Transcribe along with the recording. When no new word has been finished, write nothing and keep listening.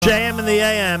JM in the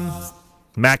AM,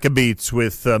 Maccabeats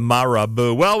with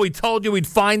Marabu. Well, we told you we'd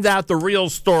find out the real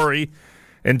story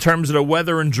in terms of the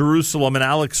weather in Jerusalem. And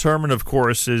Alex Herman, of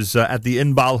course, is at the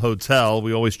Inbal Hotel.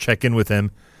 We always check in with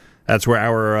him. That's where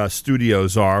our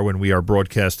studios are when we are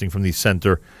broadcasting from the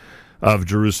center of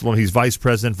Jerusalem. He's vice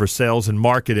president for sales and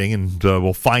marketing, and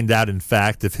we'll find out, in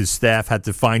fact, if his staff had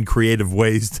to find creative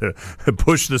ways to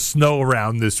push the snow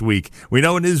around this week. We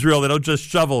know in Israel they don't just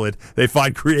shovel it, they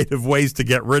find creative ways to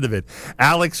get rid of it.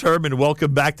 Alex Herman,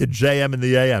 welcome back to JM in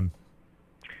the AM.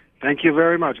 Thank you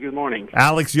very much. Good morning.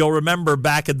 Alex, you'll remember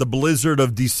back at the blizzard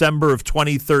of December of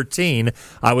 2013,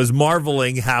 I was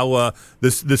marveling how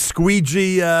the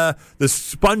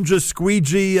sponge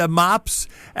squeegee mops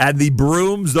and the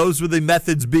brooms, those were the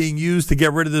methods being used to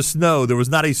get rid of the snow. There was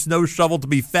not a snow shovel to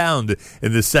be found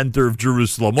in the center of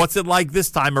Jerusalem. What's it like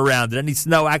this time around? Did any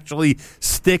snow actually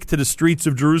stick to the streets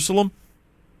of Jerusalem?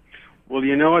 Well,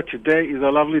 you know what? Today is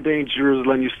a lovely day in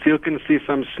Jerusalem. You still can see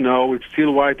some snow. It's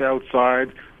still white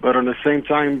outside, but on the same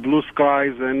time, blue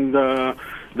skies, and the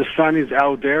sun is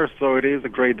out there, so it is a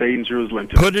great day in Jerusalem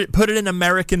today. Put it in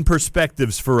American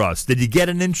perspectives for us. Did you get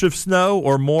an inch of snow,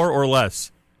 or more or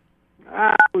less?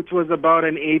 It was about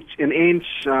an inch.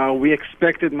 We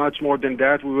expected much more than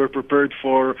that. We were prepared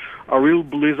for a real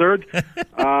blizzard.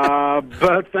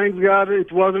 But thank God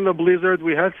it wasn't a blizzard.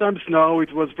 We had some snow.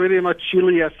 It was pretty much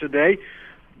chilly yesterday,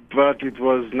 but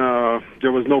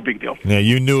there was no big deal. Yeah,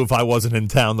 you knew if I wasn't in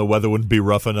town, the weather wouldn't be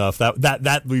rough enough.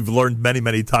 That we've learned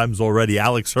many times already.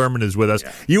 Alex Herman is with us.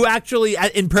 Yeah. You actually,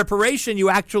 in preparation, you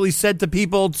actually said to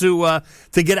people to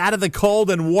get out of the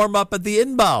cold and warm up at the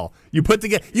Inbal. You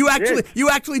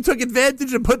actually took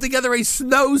advantage and put together a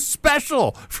snow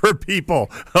special for people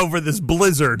over this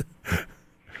blizzard.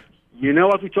 You know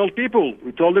what we told people?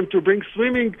 We told them to bring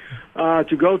swimming,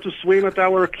 to go to swim at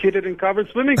our kitted and covered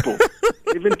swimming pool.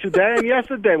 Even today and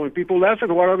yesterday, when people asked,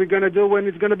 what are we going to do when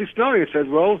it's going to be snowing? It says,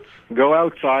 well, go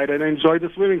outside and enjoy the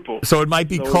swimming pool. So it might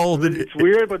be cold. It's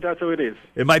weird, but that's how it is.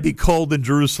 It might be cold in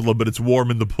Jerusalem, but it's warm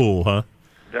in the pool, huh?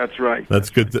 That's right. That's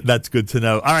good. That's good to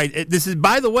know. All right. This is,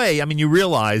 by the way, I mean, you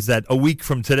realize that a week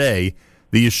from today,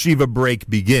 the yeshiva break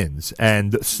begins,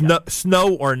 and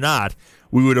snow or not,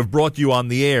 we would have brought you on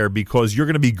the air because you're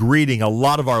going to be greeting a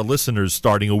lot of our listeners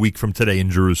starting a week from today in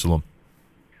Jerusalem.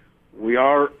 We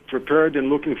are prepared and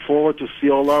looking forward to see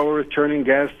all our returning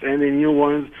guests and the new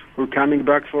ones who are coming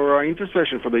back for our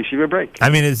intersession for the yeshiva break. I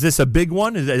mean, is this a big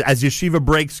one? As yeshiva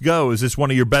breaks go, is this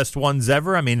one of your best ones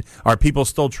ever? I mean, are people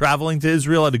still traveling to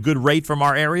Israel at a good rate from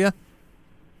our area?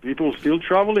 People still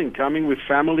traveling, coming with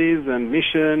families and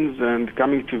missions and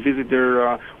coming to visit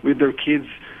with their kids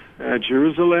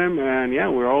Jerusalem, and yeah,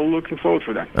 we're all looking forward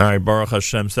for that. All right, Baruch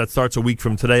Hashem. So that starts a week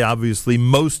from today. Obviously,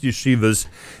 most yeshivas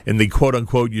in the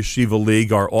quote-unquote yeshiva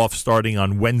league are off starting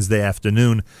on Wednesday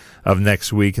afternoon of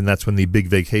next week, and that's when the big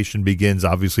vacation begins.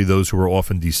 Obviously, those who are off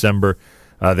in December,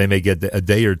 they may get a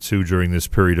day or two during this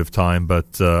period of time,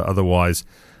 but otherwise,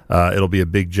 it'll be a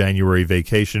big January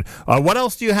vacation. What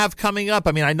else do you have coming up?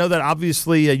 I mean, I know that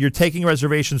obviously you're taking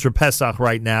reservations for Pesach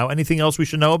right now. Anything else we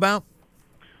should know about?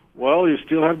 Well, you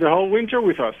still have the whole winter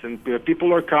with us, and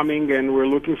people are coming, and we're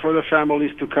looking for the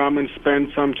families to come and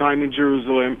spend some time in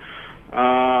Jerusalem.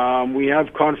 We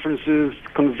have conferences,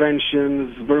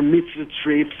 conventions, bar mitzvah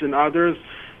trips, and others,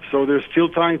 so there's still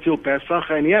time till Pesach,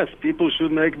 and yes, people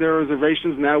should make their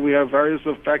reservations now. We have various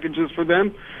of packages for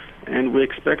them, and we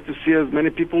expect to see as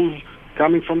many people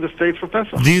coming from the States for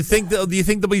Pesach. Do you think there'll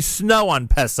be snow on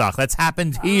Pesach? That's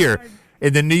happened here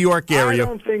in the New York area. I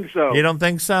don't think so. You don't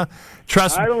think so?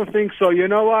 Trust me. I don't think so. You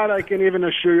know what? I can even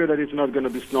assure you that it's not going to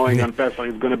be snowing on Pesach.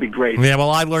 It's going to be great. Yeah, well,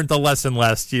 I learned a lesson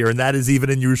last year, and that is even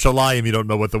in Yerushalayim, you don't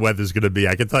know what the weather's going to be.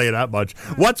 I can tell you that much.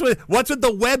 What's with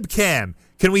the webcam?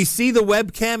 Can we see the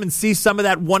webcam and see some of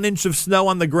that 1 inch of snow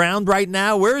on the ground right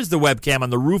now? Where is the webcam? On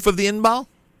the roof of the Inbal?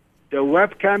 The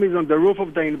webcam is on the roof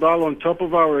of the Inbal on top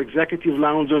of our executive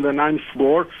lounge on the 9th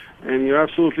floor, and you're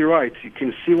absolutely right. You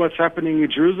can see what's happening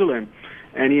in Jerusalem.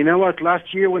 And you know what?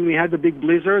 Last year when we had the big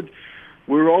blizzard,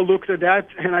 we all looked at that,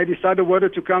 and I decided whether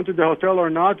to come to the hotel or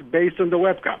not based on the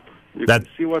webcam. You can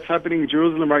see what's happening in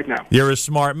Jerusalem right now. You're a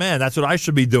smart man. That's what I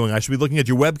should be doing. I should be looking at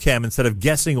your webcam instead of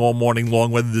guessing all morning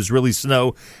long whether there's really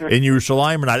snow in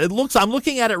Yerushalayim or not. I'm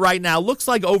looking at it right now. Looks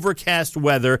like overcast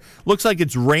weather. Looks like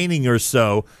it's raining or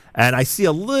so. And I see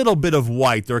a little bit of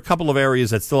white. There are a couple of areas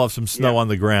that still have some snow on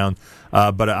the ground,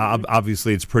 but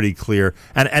obviously it's pretty clear.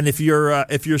 And if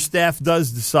your staff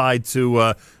does decide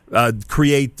to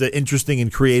create interesting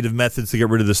and creative methods to get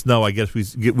rid of the snow, I guess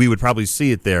we would probably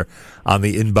see it there on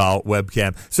the Inbal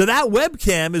webcam. So that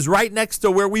webcam is right next to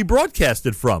where we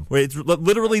broadcasted from. It's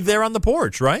literally there on the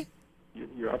porch, right?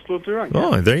 You're absolutely right.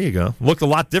 Oh, there you go. Looked a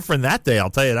lot different that day, I'll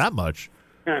tell you that much.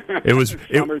 It was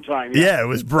summertime. Yeah, it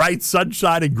was bright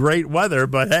sunshine and great weather,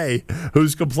 but hey,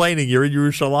 who's complaining? You're in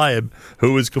Yerushalayim.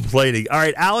 Who is complaining? All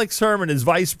right, Alex Herman is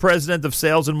Vice President of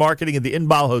Sales and Marketing at the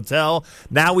Inbal Hotel.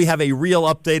 Now we have a real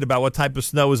update about what type of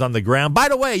snow is on the ground. By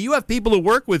the way, you have people who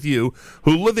work with you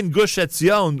who live in Gush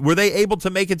Etzion. Were they able to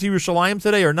make it to Yerushalayim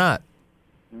today or not?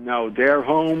 No, they're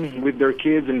home with their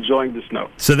kids enjoying the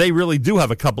snow. So they really do have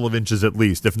a couple of inches at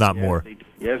least, if not more.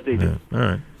 Yes, they do. All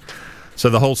right. So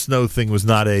the whole snow thing was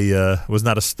not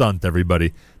a stunt,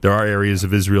 everybody. There are areas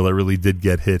of Israel that really did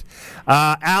get hit.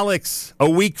 Alex, a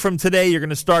week from today, you're going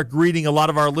to start greeting a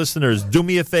lot of our listeners. Do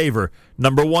me a favor.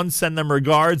 Number one, send them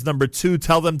regards. Number two,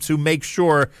 tell them to make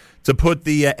sure to put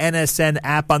the NSN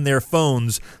app on their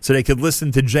phones so they could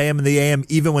listen to JM and the AM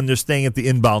even when they're staying at the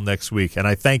Inbal next week. And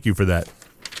I thank you for that.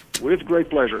 With great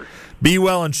pleasure. Be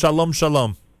well and shalom,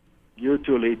 shalom. You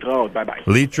too, Litraot. Bye-bye.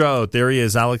 Litraot. There he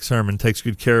is, Alex Herman, takes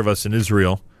good care of us in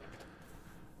Israel.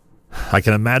 I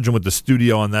can imagine what the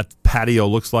studio on that patio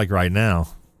looks like right now.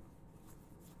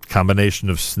 Combination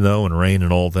of snow and rain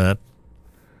and all that.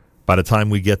 By the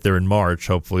time we get there in March,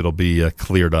 hopefully it'll be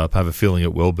cleared up. I have a feeling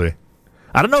it will be.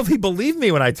 I don't know if he believed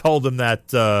me when I told him that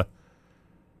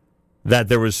that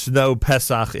there was snow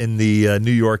Pesach in the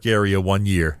New York area one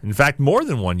year. In fact, more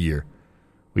than 1 year.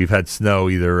 We've had snow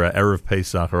either Erev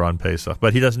Pesach or on Pesach.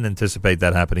 But he doesn't anticipate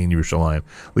that happening in Yerushalayim,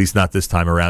 at least not this time around.